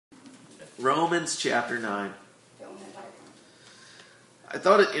Romans chapter 9. I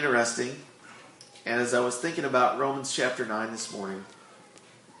thought it interesting, and as I was thinking about Romans chapter 9 this morning,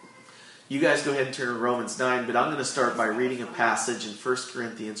 you guys go ahead and turn to Romans 9, but I'm going to start by reading a passage in 1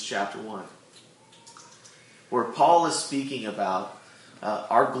 Corinthians chapter 1, where Paul is speaking about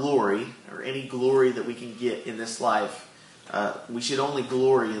our glory, or any glory that we can get in this life. We should only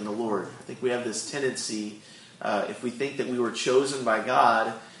glory in the Lord. I think we have this tendency, if we think that we were chosen by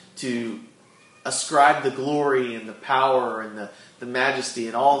God, to ascribe the glory and the power and the majesty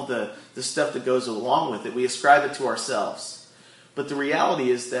and all of the stuff that goes along with it. We ascribe it to ourselves. But the reality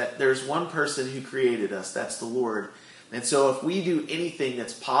is that there's one person who created us. That's the Lord. And so if we do anything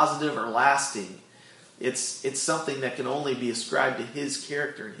that's positive or lasting, it's something that can only be ascribed to His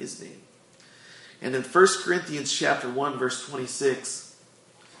character and His name. And in 1 Corinthians chapter 1, verse 26,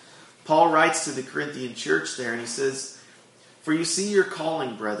 Paul writes to the Corinthian church there, and he says, "For you see your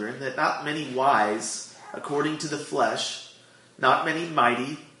calling, brethren, that not many wise, according to the flesh, not many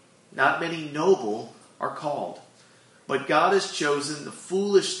mighty, not many noble are called. But God has chosen the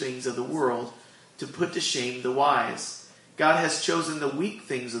foolish things of the world to put to shame the wise. God has chosen the weak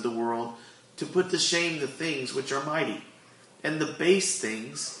things of the world to put to shame the things which are mighty, and the base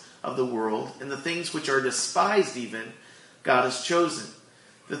things of the world, and the things which are despised even, God has chosen.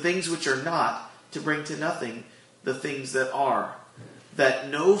 The things which are not, to bring to nothing the things that are, that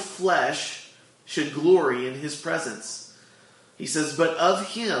no flesh should glory in His presence." He says, "But of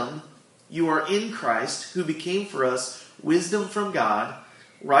Him you are in Christ, who became for us wisdom from God,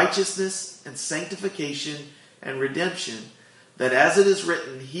 righteousness and sanctification and redemption, that as it is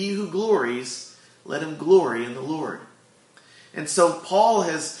written, He who glories, let him glory in the Lord." And so Paul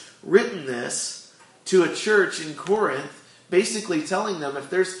has written this to a church in Corinth, basically telling them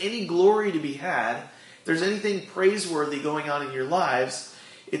if there's any glory to be had, if there's anything praiseworthy going on in your lives,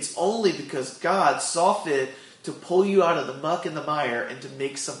 it's only because God saw fit to pull you out of the muck and the mire and to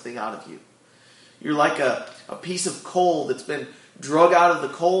make something out of you. You're like a piece of coal that's been drug out of the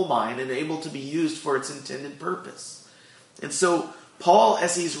coal mine and able to be used for its intended purpose. And so Paul,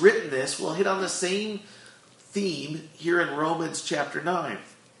 as he's written this, will hit on the same theme here in Romans chapter 9.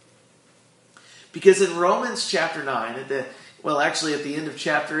 Because in Romans chapter 9, at the end of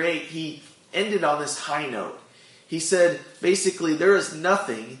chapter 8, he ended on this high note. He said, basically, there is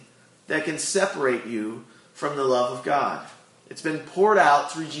nothing that can separate you from the love of God. It's been poured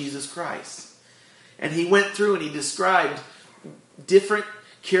out through Jesus Christ. And he went through and he described different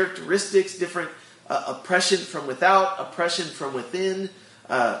characteristics, different oppression from without, oppression from within,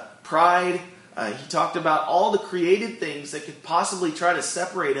 pride. He talked about all the created things that could possibly try to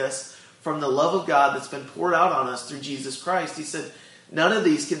separate us from the love of God that's been poured out on us through Jesus Christ. He said, none of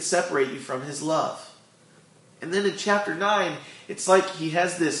these can separate you from His love. And then in chapter 9, it's like he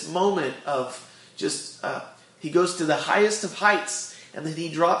has this moment of just, he goes to the highest of heights, and then he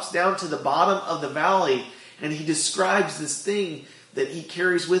drops down to the bottom of the valley, and he describes this thing that he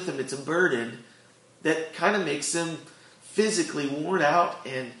carries with him. It's a burden that kind of makes him physically worn out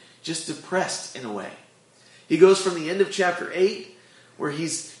and just depressed in a way. He goes from the end of chapter 8, where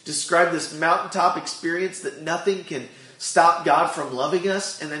he's described this mountaintop experience that nothing can stop God from loving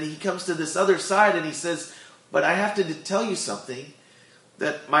us. And then he comes to this other side and he says, but I have to tell you something,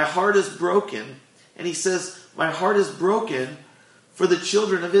 that my heart is broken. And he says, my heart is broken for the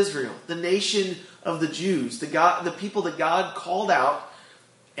children of Israel, the nation of the Jews, the people that God called out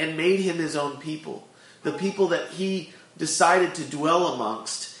and made Him His own people, the people that He decided to dwell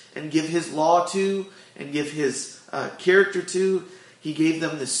amongst and give His law to and give His character to. He gave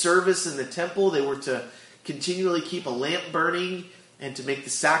them the service in the temple. They were to continually keep a lamp burning and to make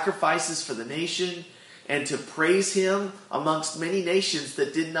the sacrifices for the nation and to praise Him amongst many nations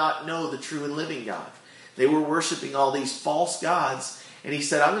that did not know the true and living God. They were worshiping all these false gods. And He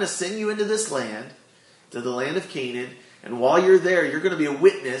said, I'm going to send you into this land, to the land of Canaan. And while you're there, you're going to be a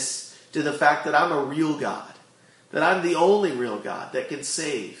witness to the fact that I'm a real God, that I'm the only real God that can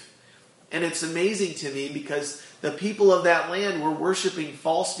save. And it's amazing to me because the people of that land were worshiping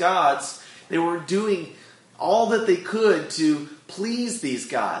false gods. They were doing all that they could to please these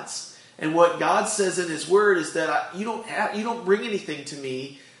gods. And what God says in His Word is that you don't bring anything to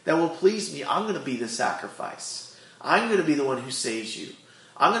me that will please me. I'm going to be the sacrifice. I'm going to be the one who saves you.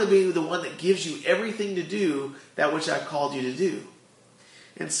 I'm going to be the one that gives you everything to do that which I've called you to do.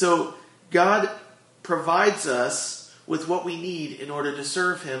 And so God provides us with what we need in order to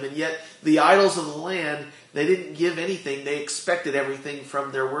serve Him. And yet the idols of the land, they didn't give anything. They expected everything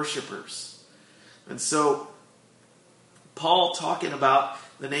from their worshipers. And so Paul, talking about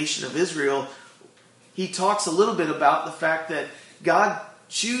the nation of Israel, he talks a little bit about the fact that God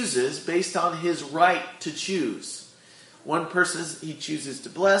chooses based on his right to choose. One person, he chooses to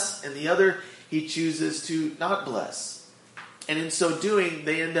bless, and the other, he chooses to not bless. And in so doing,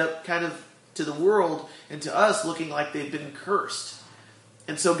 they end up kind of to the world and to us looking like they've been cursed.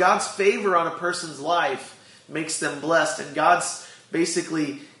 And so God's favor on a person's life makes them blessed, and God's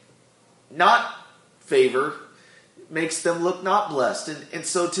basically not favor makes them look not blessed. And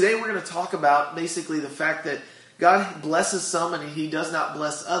so today we're going to talk about basically the fact that God blesses some and he does not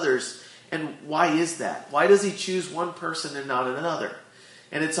bless others. And why is that? Why does he choose one person and not another?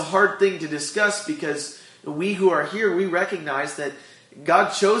 And it's a hard thing to discuss because we who are here, we recognize that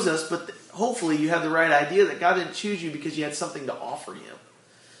God chose us, but hopefully you have the right idea that God didn't choose you because you had something to offer him.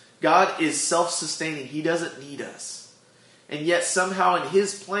 God is self-sustaining. He doesn't need us. And yet somehow in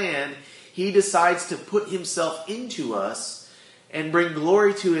his plan, he decides to put himself into us and bring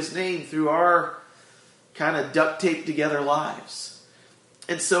glory to his name through our kind of duct taped together lives.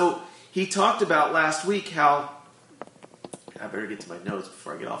 And so he talked about last week how, I better get to my notes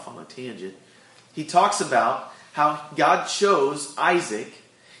before I get off on my tangent. He talks about how God chose Isaac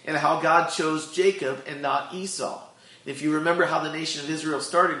and how God chose Jacob and not Esau. If you remember how the nation of Israel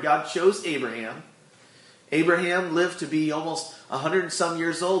started, God chose Abraham. Abraham lived to be almost 100 and some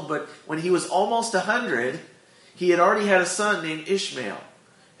years old, but when he was almost 100, he had already had a son named Ishmael.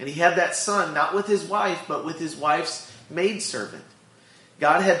 And he had that son not with his wife, but with his wife's maidservant.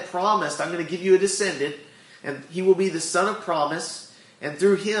 God had promised, I'm going to give you a descendant, and he will be the son of promise, and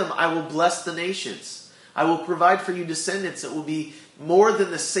through him I will bless the nations. I will provide for you descendants that will be more than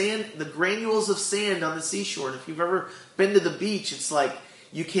the sand, the granules of sand on the seashore. And if you've ever been to the beach, it's like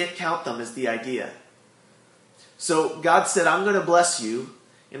you can't count them is the idea. So God said, I'm going to bless you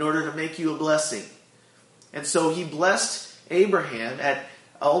in order to make you a blessing. And so he blessed Abraham at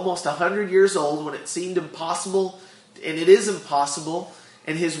almost 100 years old when it seemed impossible, and it is impossible.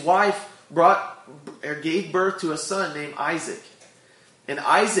 And his wife gave birth to a son named Isaac. And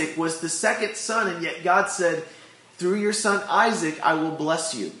Isaac was the second son, and yet God said, through your son Isaac, I will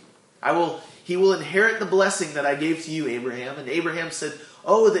bless you. He will inherit the blessing that I gave to you, Abraham. And Abraham said,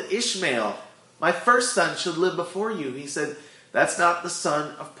 oh, that Ishmael, my first son, should live before you. He said, that's not the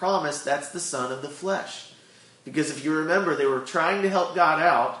son of promise, that's the son of the flesh. Because if you remember, they were trying to help God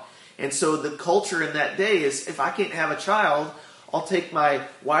out. And so the culture in that day is, if I can't have a child, I'll take my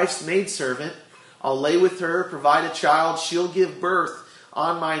wife's maidservant, I'll lay with her, provide a child, she'll give birth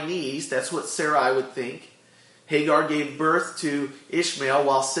on my knees. That's what Sarai would think. Hagar gave birth to Ishmael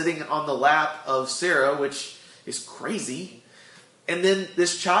while sitting on the lap of Sarah, which is crazy. And then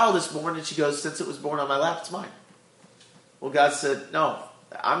this child is born, and she goes, since it was born on my lap, it's mine. Well, God said, no,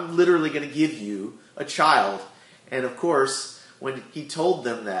 I'm literally going to give you a child. And of course, when he told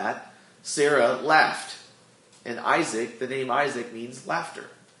them that, Sarah laughed. And Isaac, the name Isaac means laughter.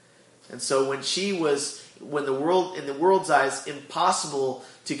 And so when in the world's eyes, impossible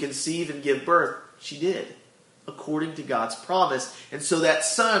to conceive and give birth, she did, according to God's promise. And so that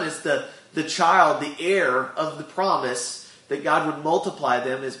son is the child, the heir of the promise that God would multiply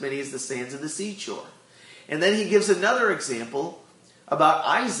them as many as the sands of the seashore. And then he gives another example about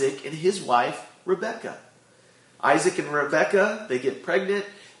Isaac and his wife, Rebekah. Isaac and Rebekah, they get pregnant.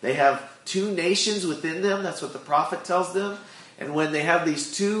 They have two nations within them. That's what the prophet tells them. And when they have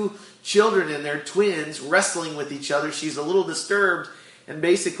these two children and they're twins wrestling with each other, she's a little disturbed. And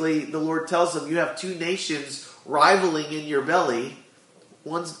basically the Lord tells them, you have two nations rivaling in your belly.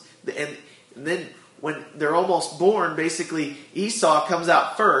 And then when they're almost born, basically Esau comes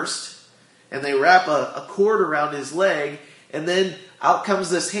out first. And they wrap a cord around his leg. And then out comes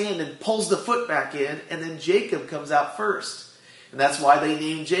this hand and pulls the foot back in. And then Jacob comes out first. And that's why they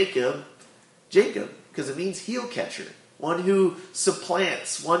named Jacob, because it means heel catcher. One who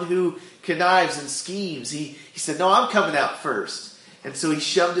supplants, one who connives and schemes. He said, no, I'm coming out first. And so he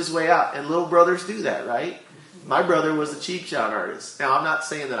shoved his way out. And little brothers do that, right? My brother was a cheap shot artist. Now, I'm not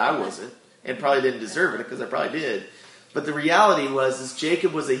saying that I wasn't, and probably didn't deserve it, because I probably did. But the reality is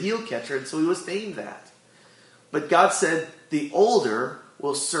Jacob was a heel catcher, and so he was named that. But God said, the older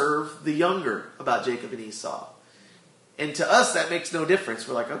will serve the younger, about Jacob and Esau. And to us, that makes no difference.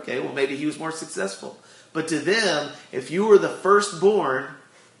 We're like, okay, well, maybe he was more successful. But to them, if you were the firstborn,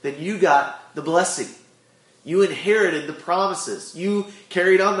 then you got the blessing. You inherited the promises. You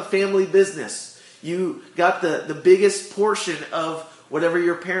carried on the family business. You got the biggest portion of whatever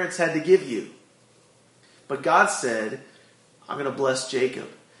your parents had to give you. But God said, I'm going to bless Jacob.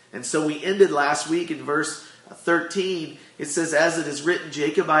 And so we ended last week in verse 13. It says, as it is written,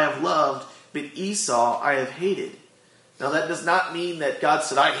 Jacob I have loved, but Esau I have hated. Now that does not mean that God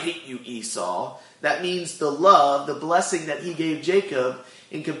said, I hate you, Esau. That means the love, the blessing that he gave Jacob,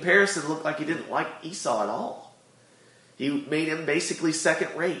 in comparison, looked like he didn't like Esau at all. He made him basically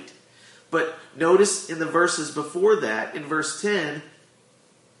second rate. But notice in the verses before that, in verse 10,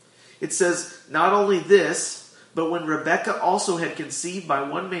 it says, not only this, but when Rebekah also had conceived by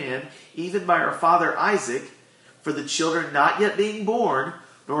one man, even by her father Isaac, for the children not yet being born,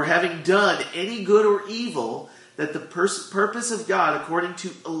 nor having done any good or evil, that the purpose of God according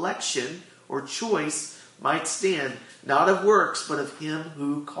to election or choice might stand, not of works, but of him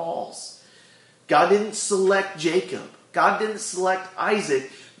who calls. God didn't select Jacob. God didn't select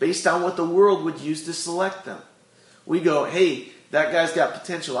Isaac based on what the world would use to select them. We go, hey, that guy's got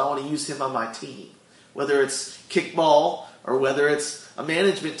potential. I want to use him on my team. Whether it's kickball or whether it's a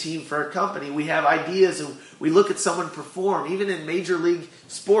management team for a company, we have ideas and we look at someone perform. Even in major league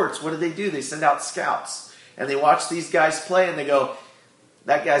sports, what do? They send out scouts and they watch these guys play and they go,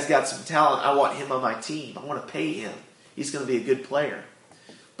 that guy's got some talent. I want him on my team. I want to pay him. He's going to be a good player.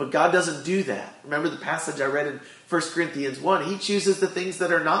 But God doesn't do that. Remember the passage I read in 1 Corinthians 1. He chooses the things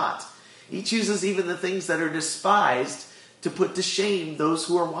that are not. He chooses even the things that are despised to put to shame those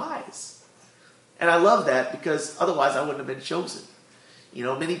who are wise. And I love that because otherwise I wouldn't have been chosen. You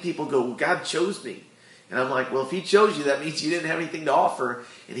know, many people go, well, God chose me. And I'm like, well, if he chose you, that means you didn't have anything to offer,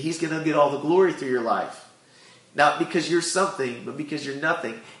 and he's going to get all the glory through your life. Not because you're something, but because you're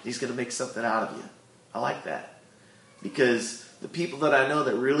nothing, and he's going to make something out of you. I like that. Because the people that I know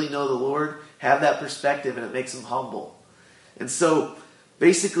that really know the Lord have that perspective, and it makes them humble. And so,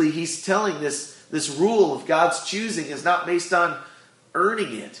 basically, he's telling this rule of God's choosing is not based on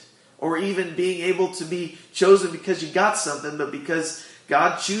earning it, or even being able to be chosen because you got something, but because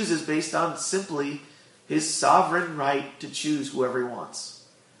God chooses based on simply his sovereign right to choose whoever he wants.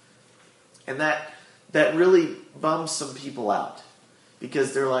 And that really bums some people out.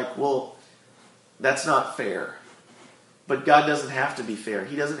 Because they're like, well, that's not fair. But God doesn't have to be fair.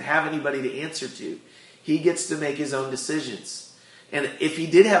 He doesn't have anybody to answer to. He gets to make his own decisions. And if he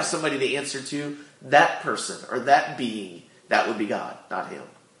did have somebody to answer to, that person or that being, that would be God, not him.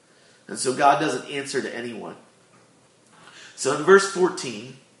 And so God doesn't answer to anyone. So in verse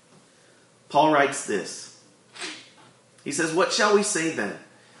 14, Paul writes this. He says, what shall we say then?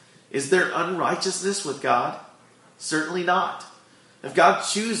 Is there unrighteousness with God? Certainly not. If God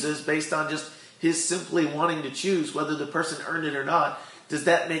chooses based on just his simply wanting to choose, whether the person earned it or not, does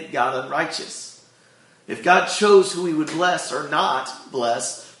that make God unrighteous? If God chose who he would bless or not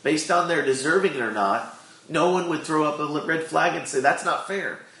bless based on their deserving it or not, no one would throw up a red flag and say, that's not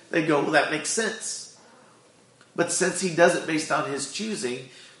fair. They go, well, that makes sense. But since he does it based on his choosing,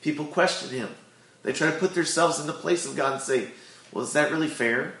 people question him. They try to put themselves in the place of God and say, well, is that really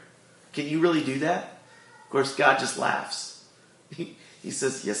fair? Can you really do that? Of course, God just laughs. He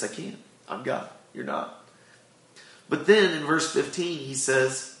says, yes, I can. I'm God. You're not. But then in verse 15, he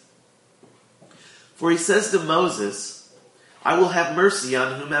says, for he says to Moses, I will have mercy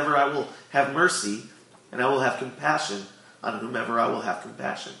on whomever I will have mercy, and I will have compassion on whomever I will have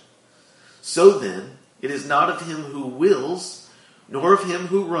compassion. So then, it is not of him who wills, nor of him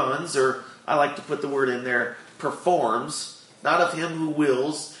who runs, or I like to put the word in there, performs. Not of him who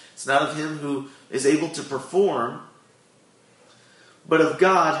wills. It's not of him who is able to perform, but of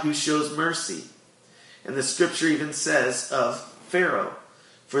God who shows mercy. And the scripture even says of Pharaoh,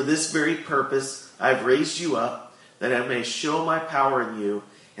 for this very purpose I have raised you up, that I may show my power in you,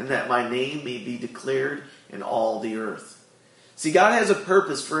 and that my name may be declared in all the earth. See, God has a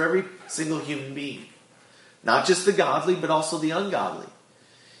purpose for every single human being. Not just the godly, but also the ungodly.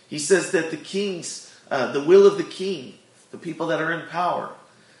 He says that the kings, the will of the king, the people that are in power,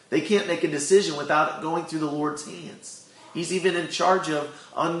 they can't make a decision without it going through the Lord's hands. He's even in charge of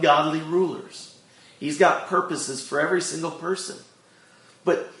ungodly rulers. He's got purposes for every single person.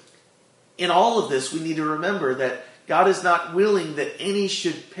 But in all of this, we need to remember that God is not willing that any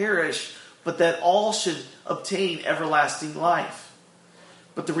should perish, but that all should obtain everlasting life.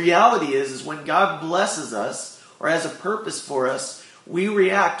 But the reality is when God blesses us or has a purpose for us, we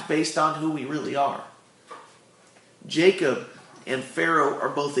react based on who we really are. Jacob and Pharaoh are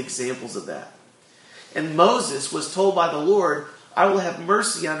both examples of that. And Moses was told by the Lord, I will have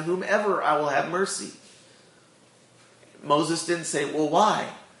mercy on whomever I will have mercy. Moses didn't say, well, why?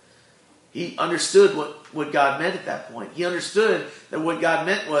 He understood what God meant at that point. He understood that what God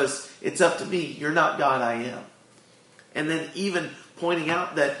meant was, it's up to me. You're not God, I am. And then even pointing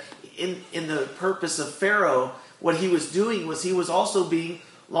out that in the purpose of Pharaoh, what he was doing was he was also being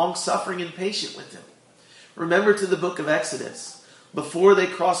long-suffering and patient with him. Remember to the book of Exodus, before they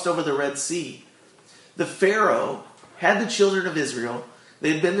crossed over the Red Sea, the Pharaoh had the children of Israel.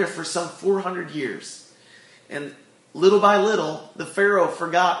 They had been there for some 400 years. And little by little, the Pharaoh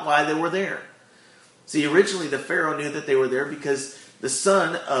forgot why they were there. See, originally the Pharaoh knew that they were there because the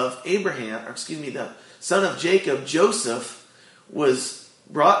son of the son of Jacob, Joseph, was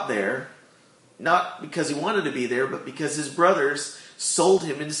brought there, not because he wanted to be there, but because his brothers sold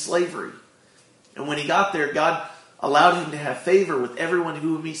him into slavery. And when he got there, God allowed him to have favor with everyone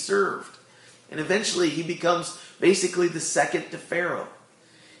whom he served. And eventually he becomes basically the second to Pharaoh.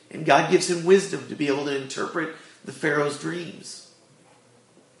 And God gives him wisdom to be able to interpret the Pharaoh's dreams.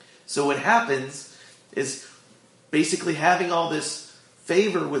 So what happens is, basically having all this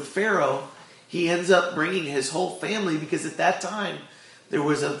favor with Pharaoh, he ends up bringing his whole family, because at that time there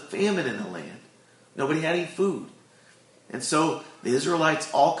was a famine in the land. Nobody had any food. And so the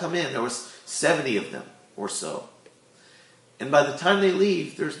Israelites all come in. There was 70 of them or so. And by the time they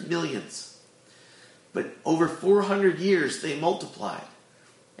leave, there's millions. But over 400 years they multiplied.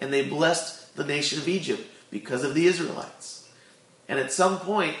 And they blessed the nation of Egypt because of the Israelites. And at some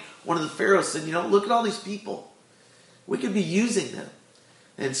point, one of the pharaohs said, look at all these people. We could be using them.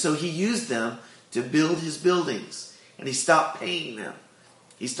 And so he used them to build his buildings. And he stopped paying them.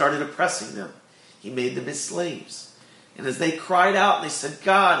 He started oppressing them. He made them his slaves. And as they cried out and they said,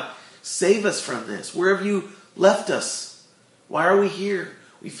 God, save us from this. Where have you left us? Why are we here?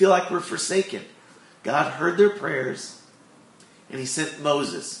 We feel like we're forsaken. God heard their prayers, and he sent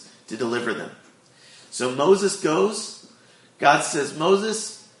Moses to deliver them. So Moses goes. God says,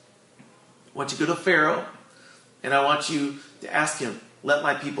 Moses, I want you to go to Pharaoh, and I want you to ask him, let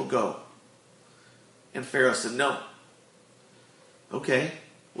my people go. And Pharaoh said, no. Okay.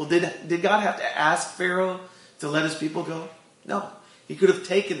 Well, did God have to ask Pharaoh to let his people go? No. He could have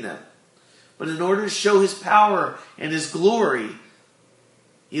taken them. But in order to show his power and his glory,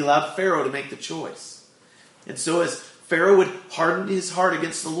 he allowed Pharaoh to make the choice. And so as Pharaoh would harden his heart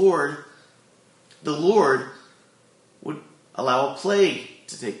against the Lord would allow a plague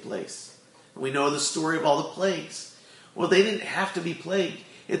to take place. And we know the story of all the plagues. Well, they didn't have to be plagued.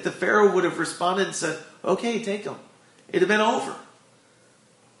 If the Pharaoh would have responded and said, okay, take them, it'd have been over.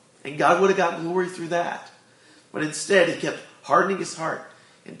 And God would have got glory through that. But instead, he kept hardening his heart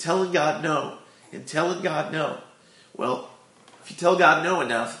and telling God no, and telling God no. Well, if you tell God no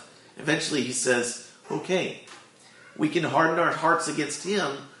enough, eventually he says, okay, we can harden our hearts against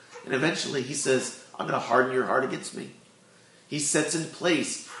him, and eventually he says, I'm going to harden your heart against me. He sets in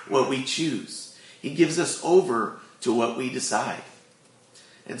place what we choose. He gives us over to what we decide.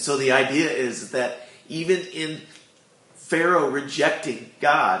 And so the idea is that even in Pharaoh rejecting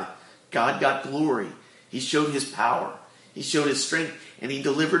God, God got glory. He showed his power. He showed his strength, and he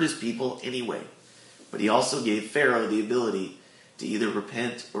delivered his people anyway. But he also gave Pharaoh the ability to either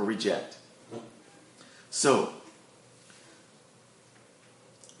repent or reject. So,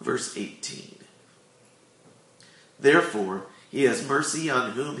 verse 18. Therefore, he has mercy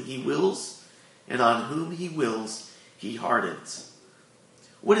on whom he wills, and on whom he wills, he hardens.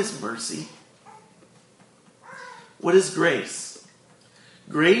 What is mercy? What is grace?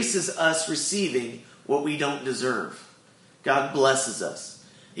 Grace is us receiving what we don't deserve. God blesses us.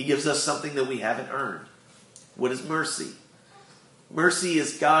 He gives us something that we haven't earned. What is mercy? Mercy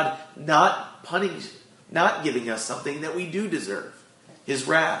is God not giving us something that we do deserve. His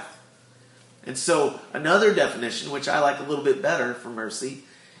wrath. And so another definition, which I like a little bit better for mercy,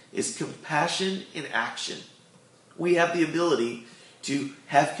 is compassion in action. We have the ability to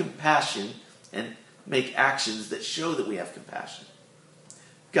have compassion and make actions that show that we have compassion.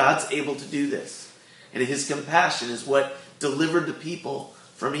 God's able to do this. And his compassion is what delivered the people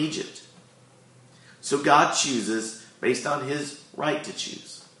from Egypt. So God chooses based on his right to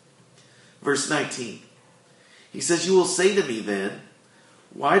choose. Verse 19. He says, you will say to me then,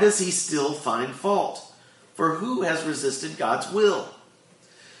 why does he still find fault? For who has resisted God's will?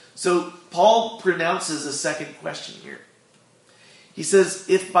 So Paul pronounces a second question here. He says,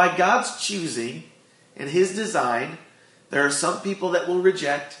 if by God's choosing and his design, there are some people that will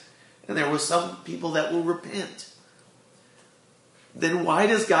reject, and there were some people that will repent, then why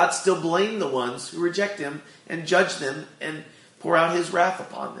does God still blame the ones who reject him and judge them and pour out his wrath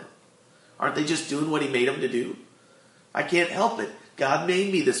upon them? Aren't they just doing what he made them to do? I can't help it. God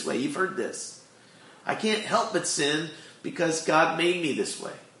made me this way. You've heard this. I can't help but sin because God made me this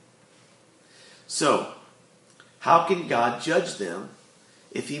way. So, how can God judge them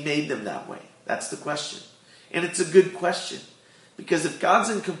if he made them that way? That's the question. And it's a good question. Because if God's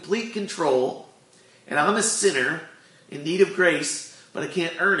in complete control, and I'm a sinner in need of grace, but I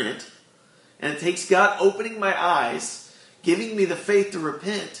can't earn it, and it takes God opening my eyes, giving me the faith to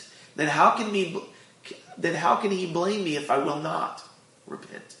repent, then how can he blame me if I will not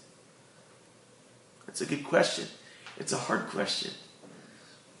repent? That's a good question. It's a hard question.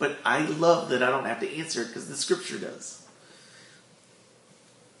 But I love that I don't have to answer it because the scripture does.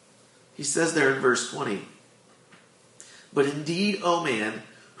 He says there in verse 20, "But indeed, O man,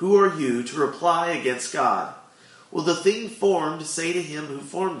 who are you to reply against God? Will the thing formed say to him who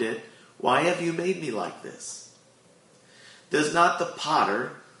formed it, why have you made me like this? Does not the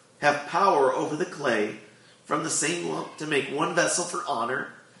potter have power over the clay from the same lump to make one vessel for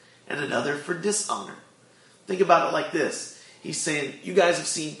honor and another for dishonor?" Think about it like this. He's saying, you guys have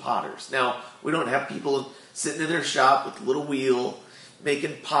seen potters. Now, we don't have people sitting in their shop with a little wheel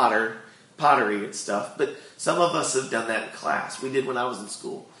making pottery and stuff, but some of us have done that in class. We did when I was in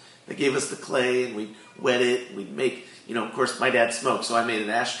school. They gave us the clay and we'd wet it and we'd make, of course my dad smoked, so I made an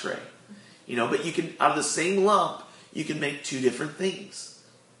ashtray. But you can, out of the same lump, you can make two different things.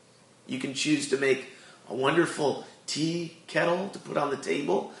 You can choose to make a wonderful tea kettle to put on the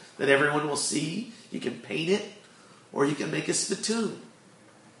table that everyone will see. You can paint it, or you can make a spittoon.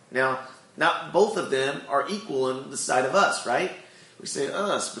 Now, not both of them are equal in the sight of us, right? We say,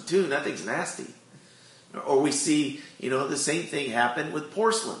 spittoon, that thing's nasty. Or we see, the same thing happen with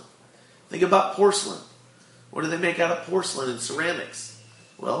porcelain. Think about porcelain. What do they make out of porcelain and ceramics?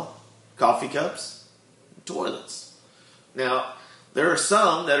 Well, coffee cups, and toilets. Now, there are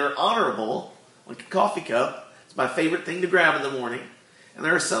some that are honorable, like a coffee cup. It's my favorite thing to grab in the morning. And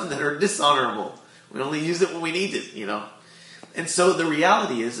there are some that are dishonorable. We only use it when we need it, And so the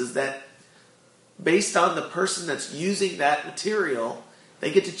reality is that based on the person that's using that material, they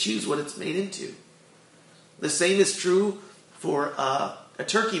get to choose what it's made into. The same is true for a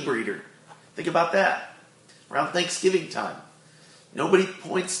turkey breeder. Think about that. Around Thanksgiving time, nobody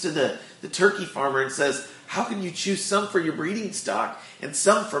points to the turkey farmer and says, how can you choose some for your breeding stock and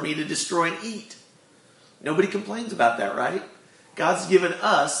some for me to destroy and eat? Nobody complains about that, right? God's given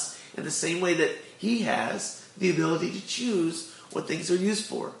us, in the same way that He has, the ability to choose what things are used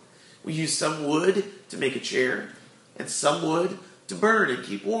for. We use some wood to make a chair, and some wood to burn and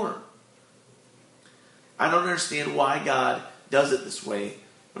keep warm. I don't understand why God does it this way,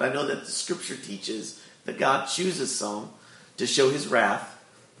 but I know that the scripture teaches that God chooses some to show His wrath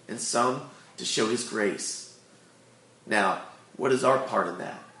and some to show His grace. Now, what is our part in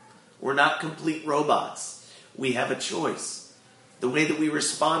that? We're not complete robots. We have a choice. The way that we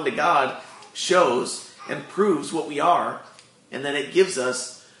respond to God shows and proves what we are, and then it gives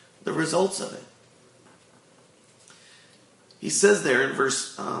us the results of it. He says there in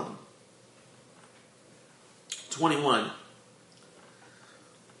verse 21,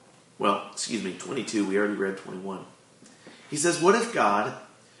 22, we already read 21. He says, what if God,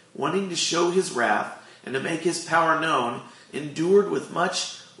 wanting to show His wrath and to make His power known, endured with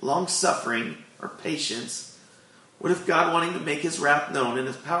much long-suffering or patience? What if God, wanting to make His wrath known and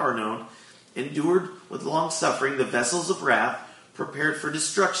His power known, endured with long-suffering the vessels of wrath prepared for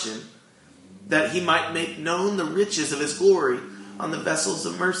destruction, that He might make known the riches of His glory on the vessels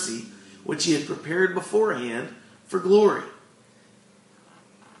of mercy, which He had prepared beforehand for glory?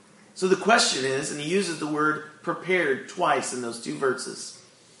 So the question is, and he uses the word prepared twice in those two verses.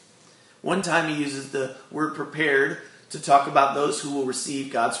 One time he uses the word prepared to talk about those who will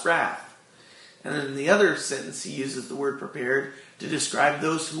receive God's wrath. And then in the other sentence he uses the word prepared to describe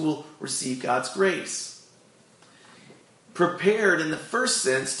those who will receive God's grace. Prepared in the first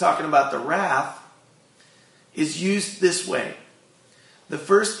sense, talking about the wrath, is used this way. The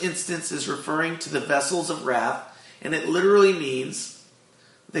first instance is referring to the vessels of wrath, and it literally means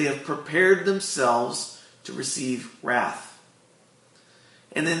they have prepared themselves to receive wrath.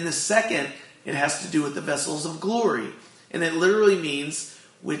 And then the second, it has to do with the vessels of glory, and it literally means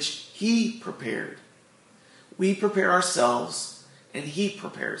which He prepared. We prepare ourselves, and He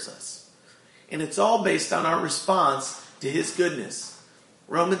prepares us. And it's all based on our response to His goodness.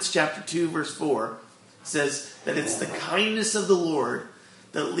 Romans chapter 2, verse 4 says that it's the kindness of the Lord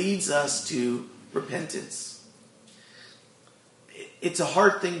that leads us to repentance. It's a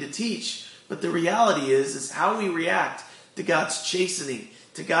hard thing to teach, but the reality is how we react to God's chastening,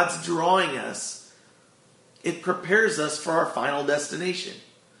 to God's drawing us. It prepares us for our final destination.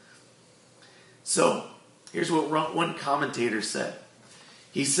 So, here's what one commentator said.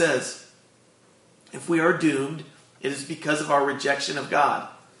 He says, if we are doomed, it is because of our rejection of God,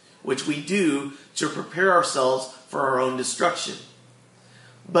 which we do to prepare ourselves for our own destruction.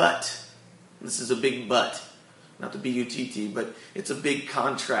 But, this is a big but, not the B-U-T-T, but it's a big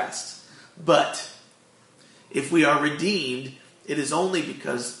contrast. But, if we are redeemed, it is only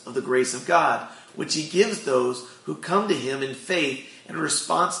because of the grace of God, which He gives those who come to Him in faith in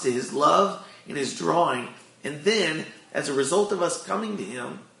response to His love and His drawing. And then, as a result of us coming to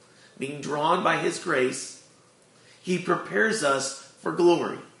Him, being drawn by His grace, He prepares us for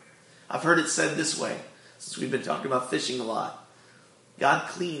glory. I've heard it said this way, since we've been talking about fishing a lot. God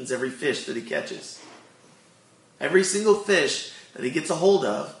cleans every fish that he catches. Every single fish that he gets a hold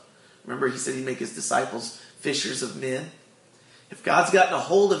of. Remember, he said he'd make his disciples fishers of men. If God's gotten a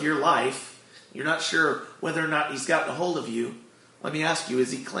hold of your life, you're not sure whether or not he's gotten a hold of you, let me ask you,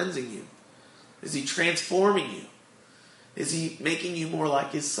 is he cleansing you? Is he transforming you? Is he making you more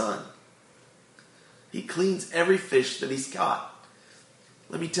like his son? He cleans every fish that he's caught.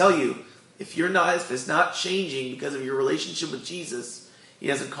 Let me tell you, if your life is not changing because of your relationship with Jesus, he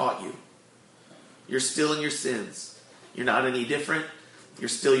hasn't caught you. You're still in your sins. You're not any different. You're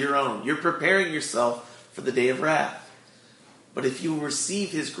still your own. You're preparing yourself for the day of wrath. But if you will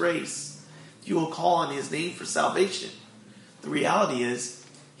receive his grace, if you will call on his name for salvation, the reality is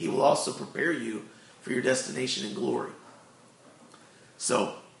he will also prepare you for your destination in glory.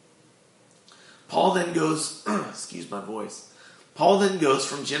 So, Paul then goes, excuse my voice. Paul then goes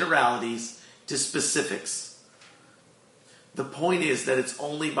from generalities to specifics. The point is that it's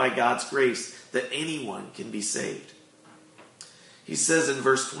only by God's grace that anyone can be saved. He says in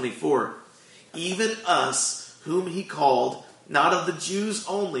verse 24, even us whom he called, not of the Jews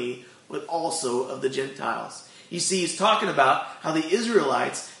only, but also of the Gentiles. You see, he's talking about how the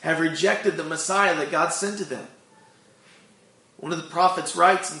Israelites have rejected the Messiah that God sent to them. One of the prophets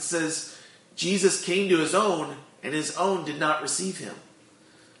writes and says, Jesus came to his own, and his own did not receive him.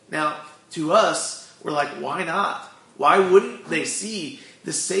 Now, to us, we're like, why not? Why wouldn't they see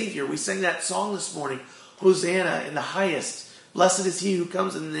the Savior? We sang that song this morning, Hosanna in the highest. Blessed is he who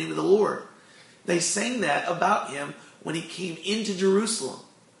comes in the name of the Lord. They sang that about him when he came into Jerusalem.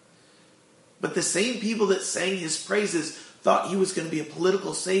 But the same people that sang his praises thought he was going to be a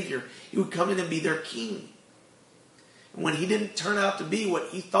political savior. He would come in and be their king. And when he didn't turn out to be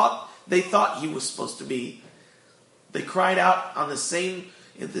what they thought he was supposed to be, they cried out in the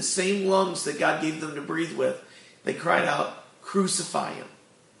same lungs that God gave them to breathe with. They cried out, crucify him,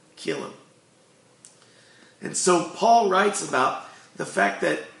 kill him. And so Paul writes about the fact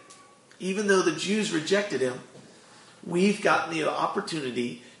that even though the Jews rejected him, we've gotten the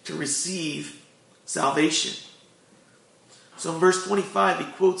opportunity to receive salvation. So in verse 25, he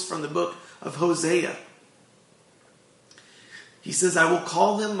quotes from the book of Hosea. He says, I will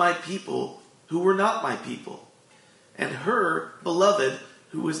call them my people who were not my people, and her beloved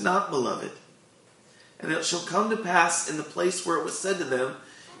who was not beloved. And it shall come to pass in the place where it was said to them,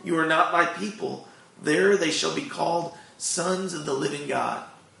 you are not my people, there they shall be called sons of the living God.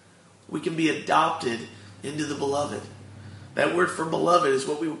 We can be adopted into the beloved. That word for beloved is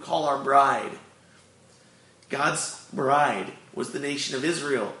what we would call our bride. God's bride was the nation of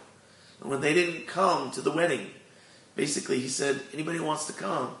Israel. And when they didn't come to the wedding, basically he said, anybody who wants to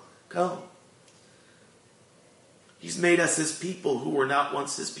come, come. He's made us his people who were not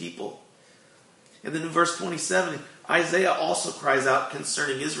once his people. And then in verse 27, Isaiah also cries out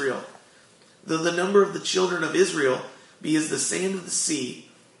concerning Israel. Though the number of the children of Israel be as the sand of the sea,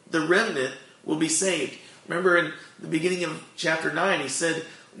 the remnant will be saved. Remember in the beginning of chapter 9, he said,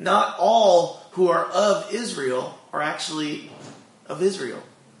 not all who are of Israel are actually of Israel.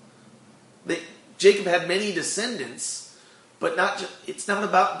 Jacob had many descendants, but it's not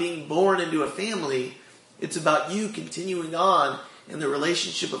about being born into a family. It's about you continuing on in the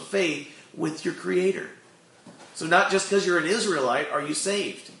relationship of faith with your Creator. So not just because you're an Israelite are you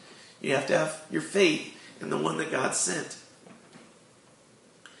saved. You have to have your faith in the one that God sent.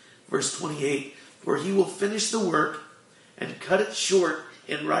 Verse 28, for he will finish the work and cut it short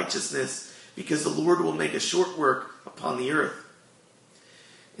in righteousness, because the Lord will make a short work upon the earth.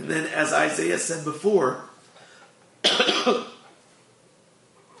 And then as Isaiah said before,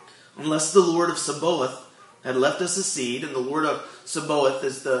 unless the Lord of Sabaoth had left us a seed, and the Lord of Sabaoth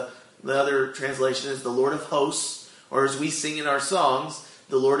is the other translation is the Lord of hosts, or as we sing in our songs,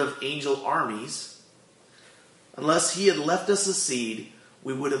 the Lord of angel armies. Unless he had left us a seed,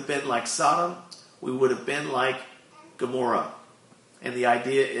 we would have been like Sodom, we would have been like Gomorrah. And the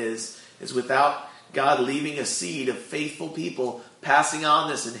idea is without God leaving a seed of faithful people passing on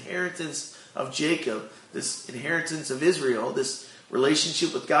this inheritance of Jacob, this inheritance of Israel, this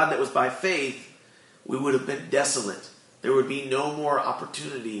relationship with God that was by faith, we would have been desolate. There would be no more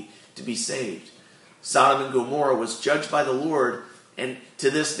opportunity to be saved. Sodom and Gomorrah was judged by the Lord, and to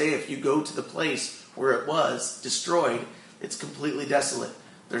this day, if you go to the place where it was destroyed, it's completely desolate.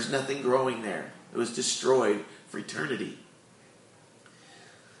 There's nothing growing there. It was destroyed for eternity.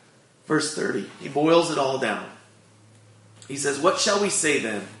 Verse 30, he boils it all down. He says, what shall we say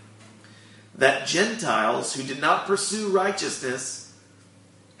then? That Gentiles who did not pursue righteousness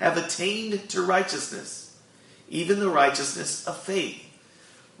have attained to righteousness, even the righteousness of faith.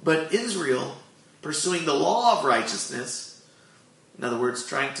 But Israel, pursuing the law of righteousness, in other words,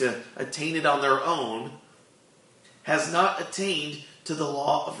 trying to attain it on their own, has not attained to the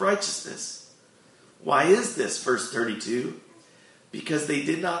law of righteousness. Why is this? Verse 32. Because they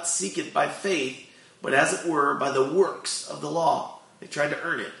did not seek it by faith, but as it were by the works of the law. They tried to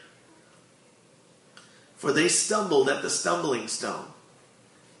earn it. For they stumbled at the stumbling stone.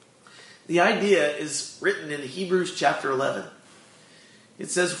 The idea is written in Hebrews chapter 11. It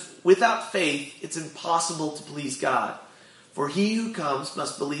says, without faith, it's impossible to please God. For he who comes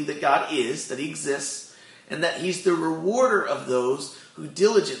must believe that God is, that he exists, and that he's the rewarder of those who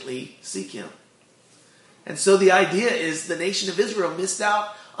diligently seek him. And so the idea is the nation of Israel missed out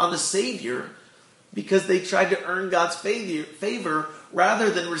on the Savior because they tried to earn God's favor rather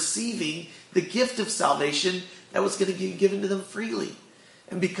than receiving the gift of salvation that was going to be given to them freely.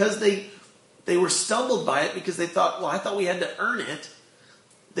 And because they were stumbled by it because they thought, well, I thought we had to earn it,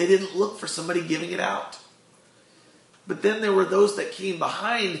 they didn't look for somebody giving it out. But then there were those that came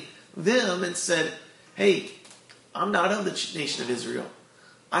behind them and said, hey, I'm not of the nation of Israel.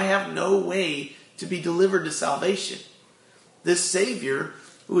 I have no way to be delivered to salvation. This Savior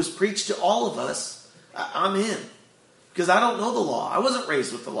who was preached to all of us, I'm in. Because I don't know the law. I wasn't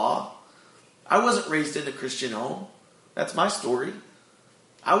raised with the law. I wasn't raised in a Christian home. That's my story.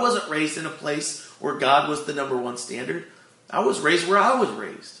 I wasn't raised in a place where God was the number one standard. I was raised where I was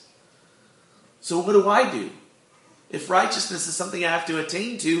raised. So what do I do? If righteousness is something I have to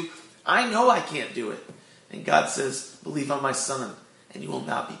attain to, I know I can't do it. And God says, believe on my Son, and you will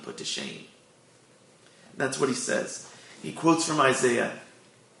not be put to shame. That's what he says. He quotes from Isaiah.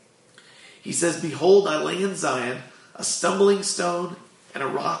 He says, behold, I lay in Zion a stumbling stone and a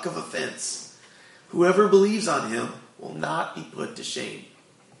rock of offense. Whoever believes on him will not be put to shame.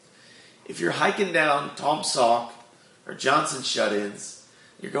 If you're hiking down Tom Sauk or Johnson Shut-ins,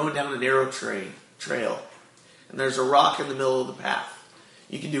 you're going down a narrow trail, and there's a rock in the middle of the path.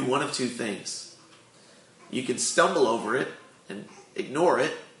 You can do one of two things. You can stumble over it and ignore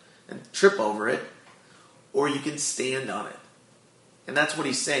it and trip over it, or you can stand on it. And that's what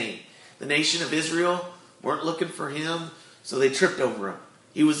he's saying. The nation of Israel weren't looking for him, so they tripped over him.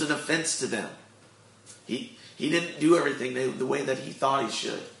 He was an offense to them. He didn't do everything the way that he thought he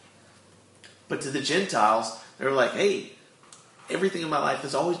should. But to the Gentiles, they were like, hey, everything in my life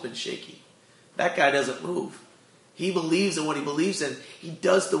has always been shaky. That guy doesn't move. He believes in what he believes in. He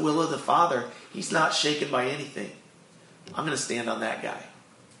does the will of the Father. He's not shaken by anything. I'm going to stand on that guy.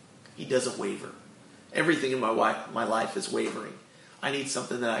 He doesn't waver. Everything in my life is wavering. I need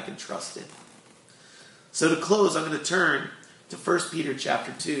something that I can trust in. So to close, I'm going to turn to 1 Peter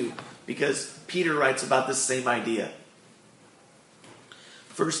chapter 2 because Peter writes about this same idea.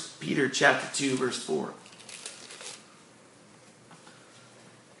 1 Peter chapter 2 verse 4.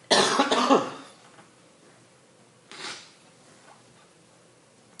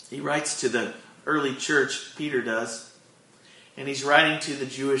 He writes to the early church, Peter does, and he's writing to the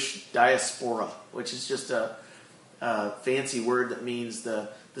Jewish diaspora, which is just a fancy word that means the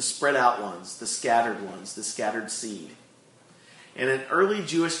spread out ones, the scattered seed. In an early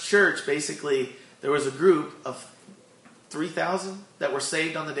Jewish church, basically, there was a group of 3,000 that were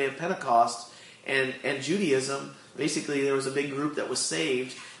saved on the day of Pentecost, and Judaism, basically there was a big group that was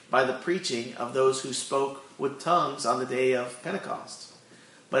saved by the preaching of those who spoke with tongues on the day of Pentecost.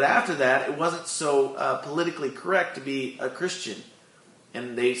 But after that, it wasn't so politically correct to be a Christian,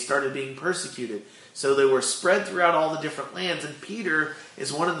 and they started being persecuted. So they were spread throughout all the different lands, and Peter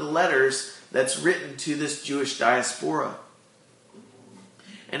is one of the letters that's written to this Jewish diaspora.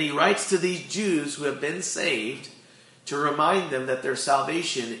 And he writes to these Jews who have been saved to remind them that their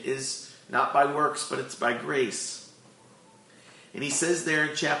salvation is not by works, but it's by grace. And he says there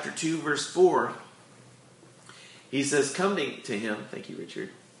in chapter 2, verse 4, he says, coming to him, thank you, Richard.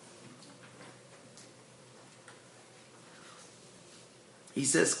 He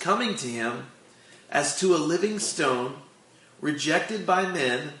says, coming to him as to a living stone, rejected by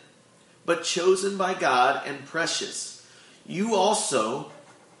men, but chosen by God and precious. You also,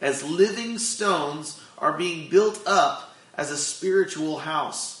 as living stones, are being built up as a spiritual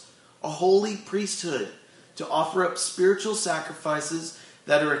house, a holy priesthood, to offer up spiritual sacrifices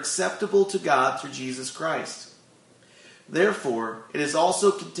that are acceptable to God through Jesus Christ. Therefore, it is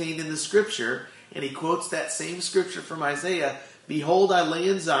also contained in the scripture, and he quotes that same scripture from Isaiah, behold, I lay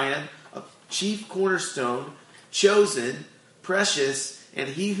in Zion a chief cornerstone, chosen, precious, and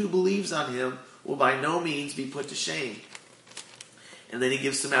he who believes on him will by no means be put to shame. And then he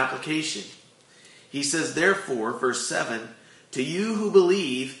gives some application. He says, therefore, verse 7, to you who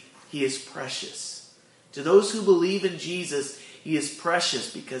believe, he is precious. To those who believe in Jesus, he is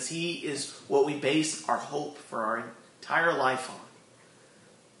precious because he is what we base our hope for our entire life on.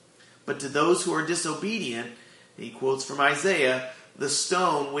 But to those who are disobedient, he quotes from Isaiah, the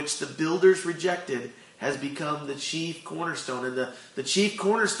stone which the builders rejected has become the chief cornerstone. And the chief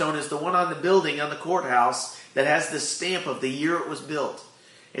cornerstone is the one on the building, on the courthouse, that has the stamp of the year it was built.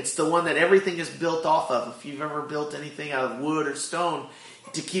 It's the one that everything is built off of. If you've ever built anything out of wood or stone,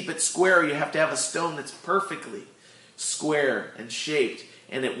 to keep it square, you have to have a stone that's perfectly square and shaped,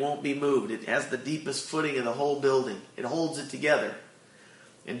 and it won't be moved. It has the deepest footing of the whole building. It holds it together.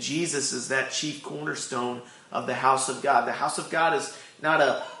 And Jesus is that chief cornerstone of the house of God. The house of God is not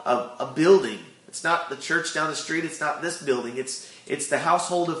a building. It's not the church down the street. It's not this building. It's the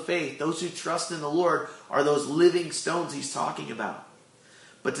household of faith. Those who trust in the Lord are those living stones he's talking about.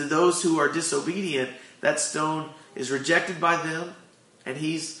 But to those who are disobedient, that stone is rejected by them, and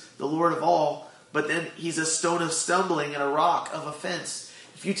he's the Lord of all. But then he's a stone of stumbling and a rock of offense.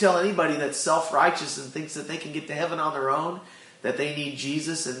 If you tell anybody that's self-righteous and thinks that they can get to heaven on their own, that they need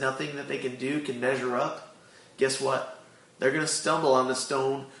Jesus and nothing that they can do can measure up, guess what? They're going to stumble on the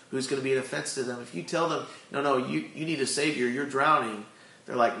stone who's going to be an offense to them. If you tell them, no, you need a Savior, you're drowning,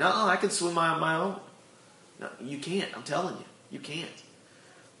 they're like, no, I can swim on my own. No, you can't. I'm telling you, you can't.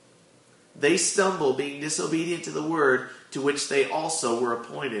 They stumble being disobedient to the word to which they also were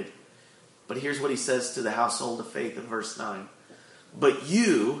appointed. But here's what he says to the household of faith in verse 9. But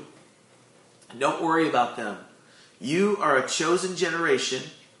you, don't worry about them. You are a chosen generation.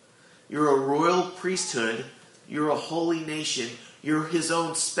 You're a royal priesthood. You're a holy nation. You're his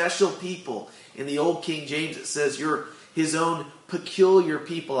own special people. In the old King James it says you're his own peculiar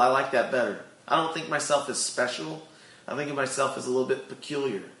people. I like that better. I don't think myself as special. I think of myself as a little bit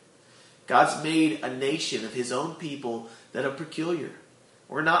peculiar. God's made a nation of his own people that are peculiar.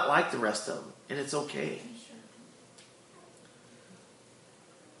 We're not like the rest of them, and it's okay.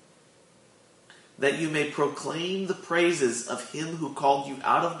 That you may proclaim the praises of him who called you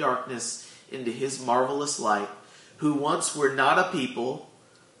out of darkness into his marvelous light, who once were not a people,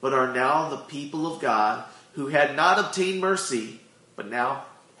 but are now the people of God, who had not obtained mercy, but now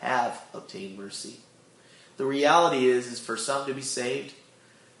have obtained mercy. The reality is for some to be saved,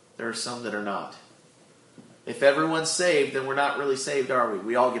 there are some that are not. If everyone's saved, then we're not really saved, are we?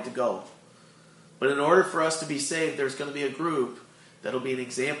 We all get to go. But in order for us to be saved, there's going to be a group that'll be an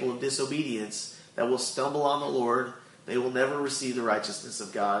example of disobedience that will stumble on the Lord. They will never receive the righteousness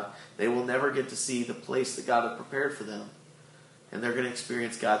of God. They will never get to see the place that God had prepared for them. And they're going to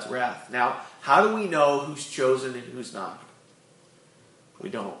experience God's wrath. Now, how do we know who's chosen and who's not? We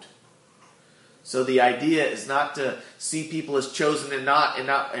don't. So the idea is not to see people as chosen and not,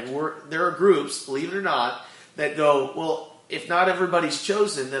 there are groups, believe it or not, that go, well, if not everybody's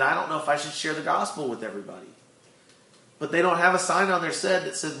chosen, then I don't know if I should share the gospel with everybody. But they don't have a sign on their head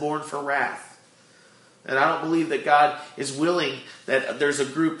that says born for wrath. And I don't believe that God is willing that there's a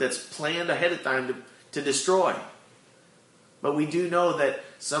group that's planned ahead of time to destroy. But we do know that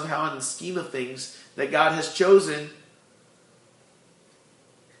somehow in the scheme of things that God has chosen.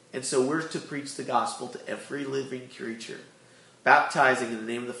 And so we're to preach the gospel to every living creature, baptizing in the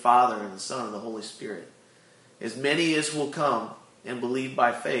name of the Father and the Son and the Holy Spirit. As many as will come and believe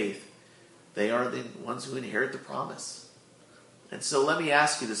by faith, they are the ones who inherit the promise. And so let me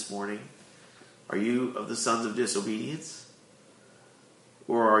ask you this morning, are you of the sons of disobedience?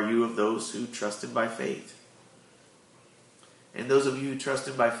 Or are you of those who trusted by faith? And those of you who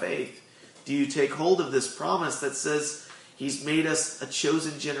trusted by faith, do you take hold of this promise that says he's made us a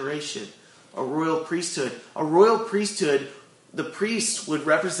chosen generation, a royal priesthood? A royal priesthood, the priests would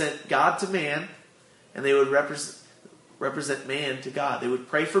represent God to man, and they would represent man to God. They would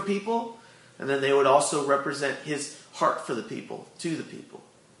pray for people, and then they would also represent his heart for the people, to the people.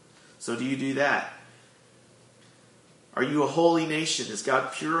 So do you do that? Are you a holy nation? Is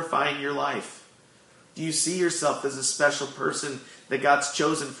God purifying your life? Do you see yourself as a special person that God's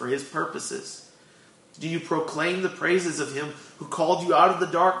chosen for his purposes? Do you proclaim the praises of him who called you out of the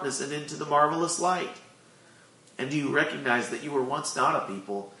darkness and into the marvelous light? And do you recognize that you were once not a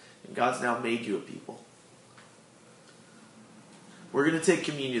people and God's now made you a people? We're going to take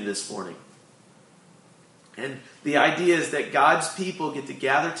communion this morning. And the idea is that God's people get to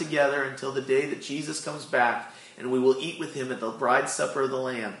gather together until the day that Jesus comes back, and we will eat with him at the bride supper of the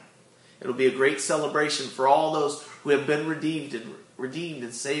Lamb. It'll be a great celebration for all those who have been redeemed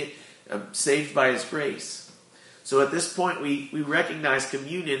and saved by his grace. So at this point, we recognize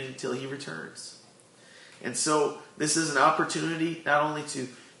communion until he returns. And so this is an opportunity not only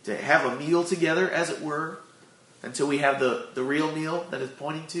to have a meal together, as it were, until we have the real meal that is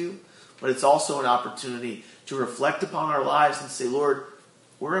pointing to, but it's also an opportunity to reflect upon our lives and say, Lord,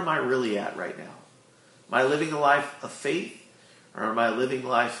 where am I really at right now? Am I living a life of faith, or am I living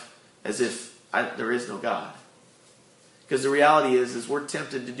life as if there is no God? Because the reality is we're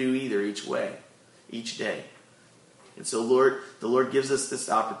tempted to do either each way, each day. And so the Lord gives us this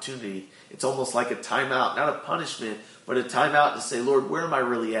opportunity. It's almost like a timeout, not a punishment, but a timeout to say, Lord, where am I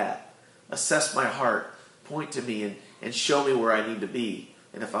really at? Assess my heart, point to me, and show me where I need to be.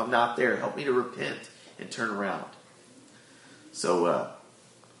 And if I'm not there, help me to repent and turn around. So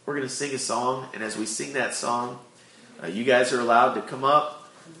we're going to sing a song, and as we sing that song, you guys are allowed to come up,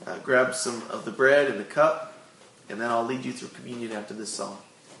 grab some of the bread and the cup, and then I'll lead you through communion after this song.